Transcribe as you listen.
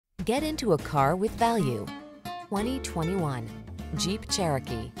Get into a car with value. 2021 Jeep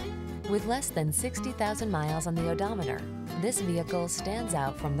Cherokee. With less than 60,000 miles on the odometer, this vehicle stands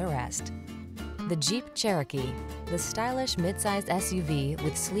out from the rest. The Jeep Cherokee, the stylish midsize SUV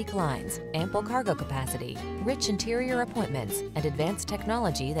with sleek lines, ample cargo capacity, rich interior appointments, and advanced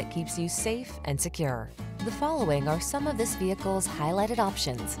technology that keeps you safe and secure. The following are some of this vehicle's highlighted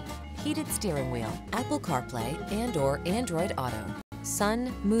options: heated steering wheel, Apple CarPlay and/or Android Auto,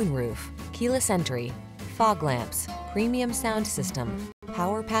 sun, moonroof, keyless entry, fog lamps, premium sound system,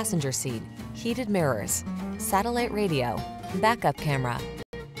 power passenger seat, heated mirrors, satellite radio, backup camera.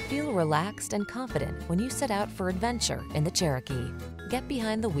 Feel relaxed and confident when you set out for adventure in the Cherokee. Get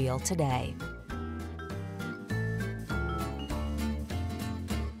behind the wheel today.